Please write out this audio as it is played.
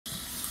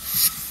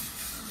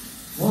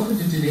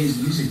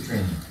today's music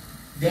training.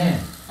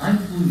 Dan, I'm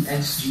Flute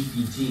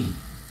GPT,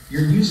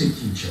 your music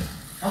teacher.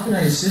 How can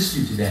I assist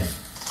you today?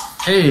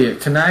 Hey,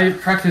 can I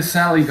practice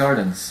Sally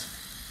Gardens?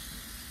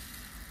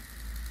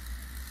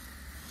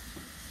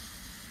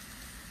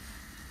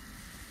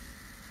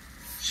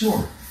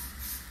 Sure.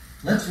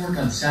 Let's work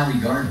on Sally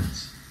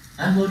Gardens.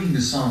 I'm loading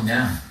the song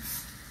now.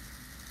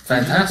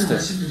 Fantastic. Would you like to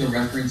listen to the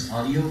reference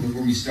audio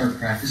before we start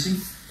practicing?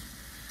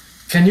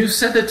 Can you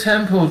set the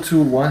tempo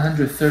to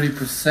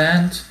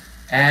 130%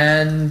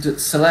 and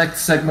select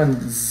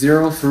segment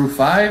 0 through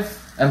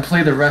 5 and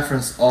play the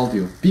reference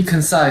audio? Be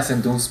concise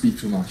and don't speak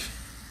too much.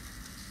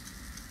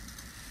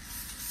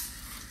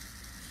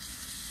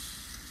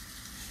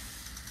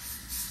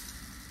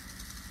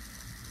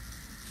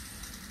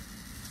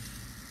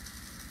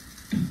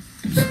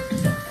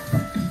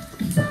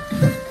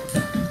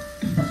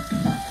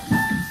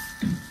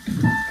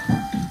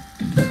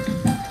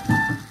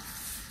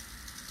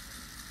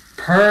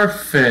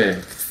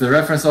 Perfect. The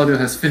reference audio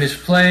has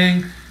finished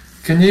playing.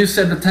 Can you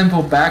set the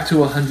tempo back to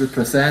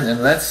 100%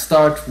 and let's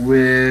start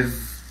with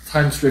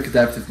time strict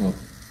adaptive mode.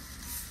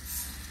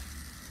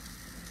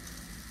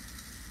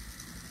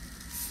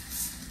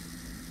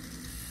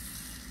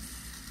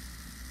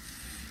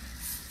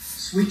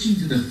 Switching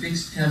to the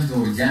fixed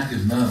tempo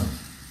adaptive mode,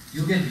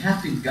 you'll get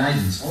haptic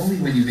guidance only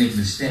when you make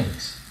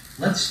mistakes.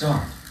 Let's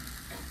start.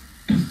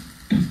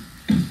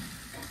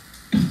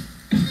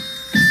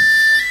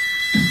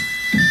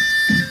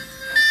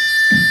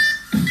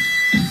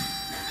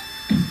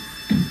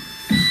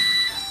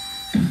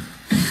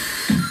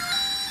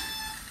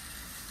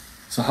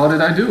 So how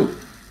did I do?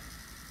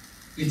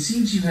 It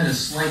seems you had a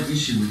slight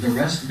issue with the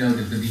rest note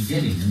at the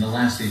beginning in the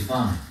last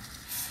A5.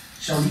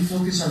 Shall we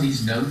focus on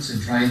these notes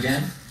and try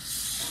again?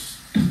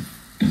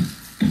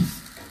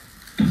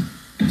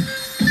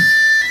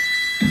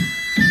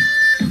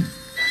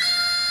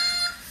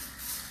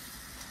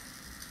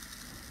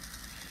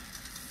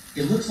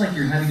 It looks like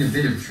you're having a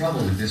bit of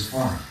trouble with this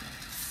part.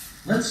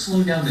 Let's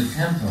slow down the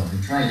tempo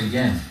and try it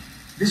again.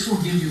 This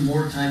will give you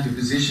more time to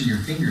position your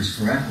fingers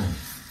correctly.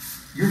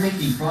 You're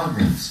making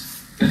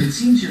progress, but it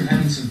seems you're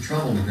having some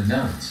trouble with the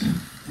notes.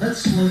 Let's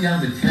slow down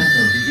the tempo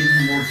to give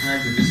you more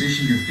time to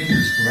position your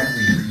fingers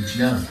correctly for each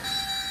note.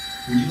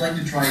 Would you like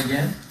to try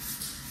again?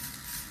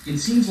 It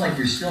seems like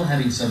you're still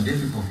having some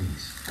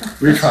difficulties.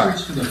 Retry.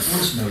 Let's switch to the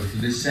fourth note for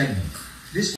this segment.